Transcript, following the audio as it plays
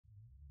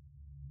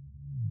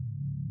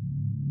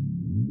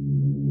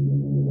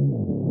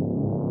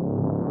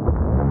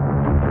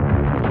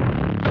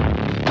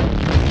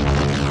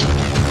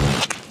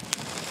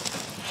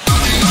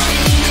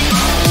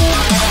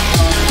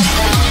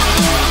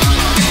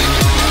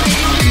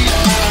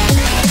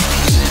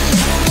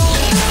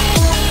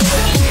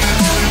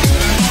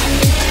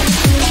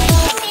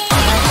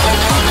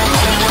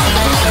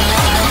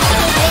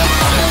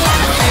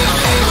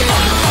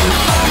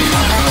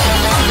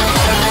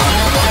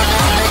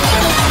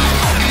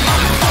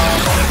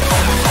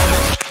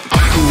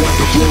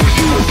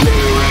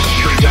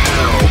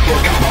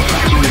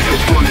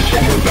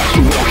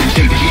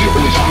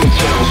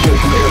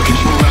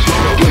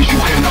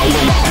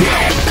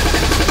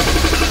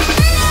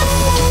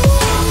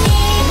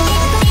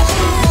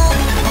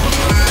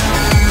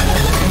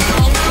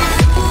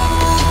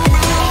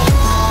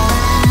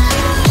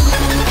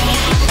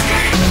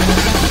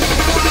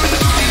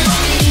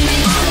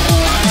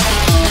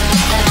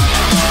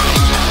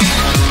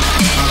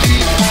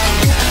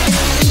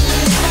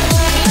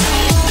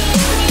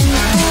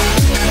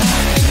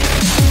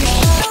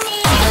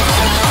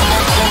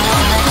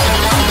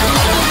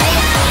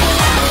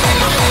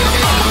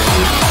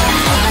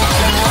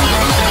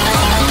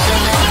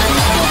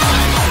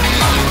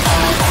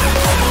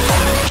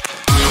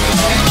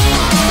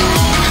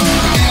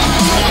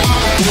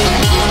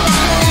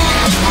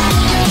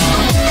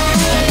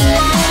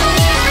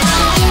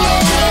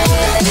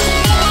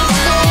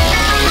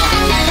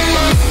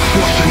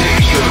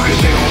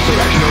cause they all say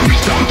I cannot be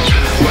stopped.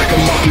 Like a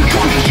modern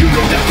drum, cause you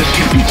know that this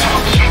can't be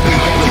topped. We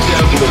call the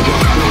devil,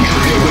 but I don't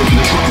trigger away from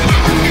the drum.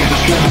 Who needs a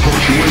storm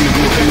approach you when you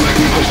go hey like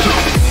we go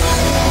stop?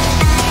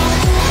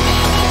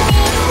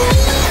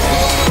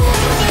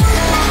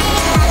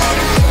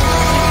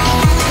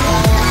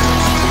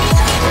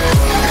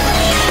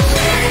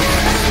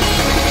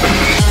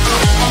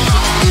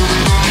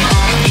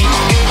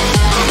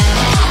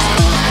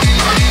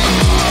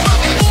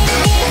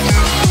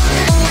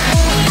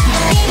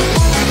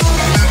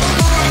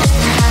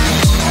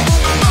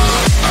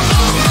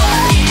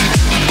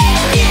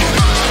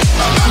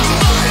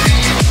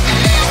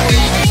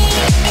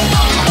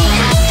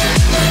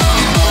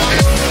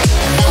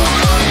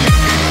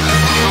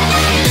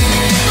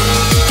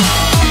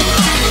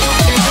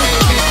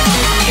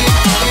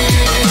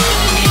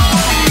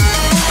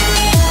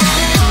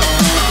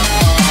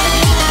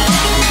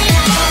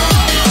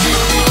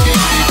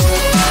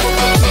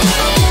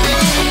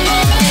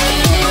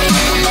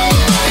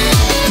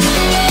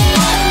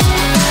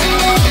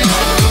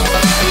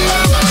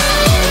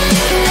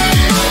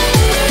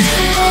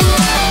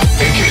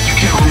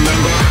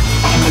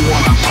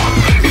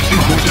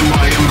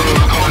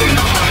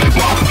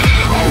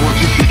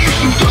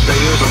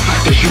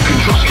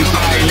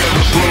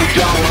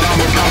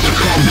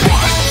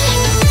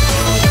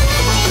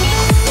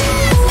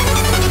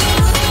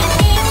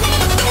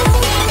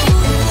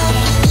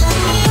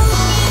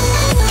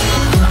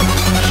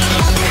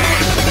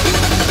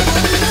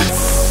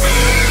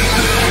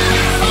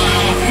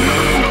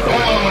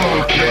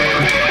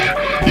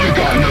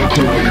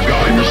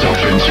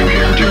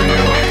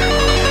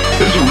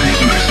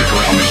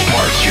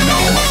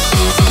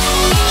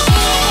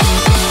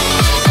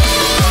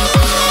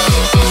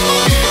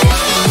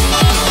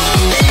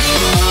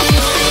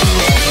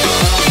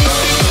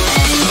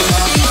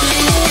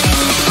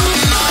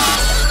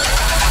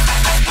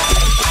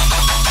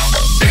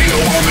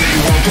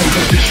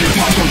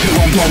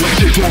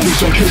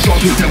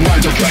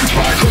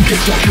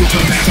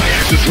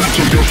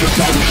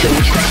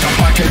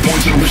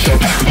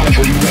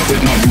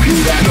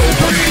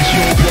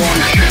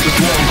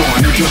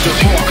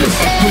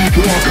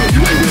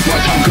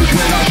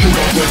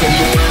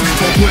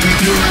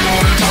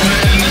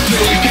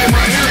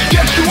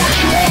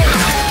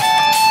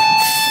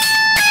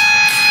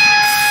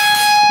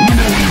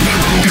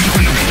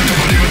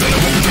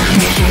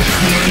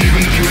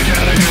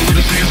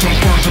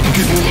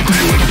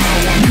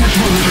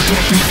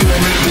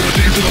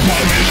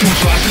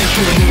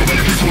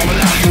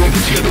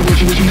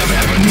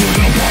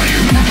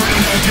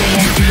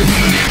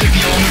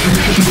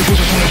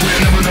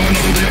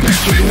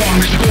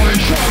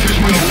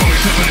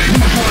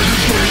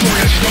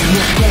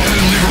 Go ahead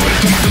and leave it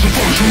right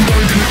to my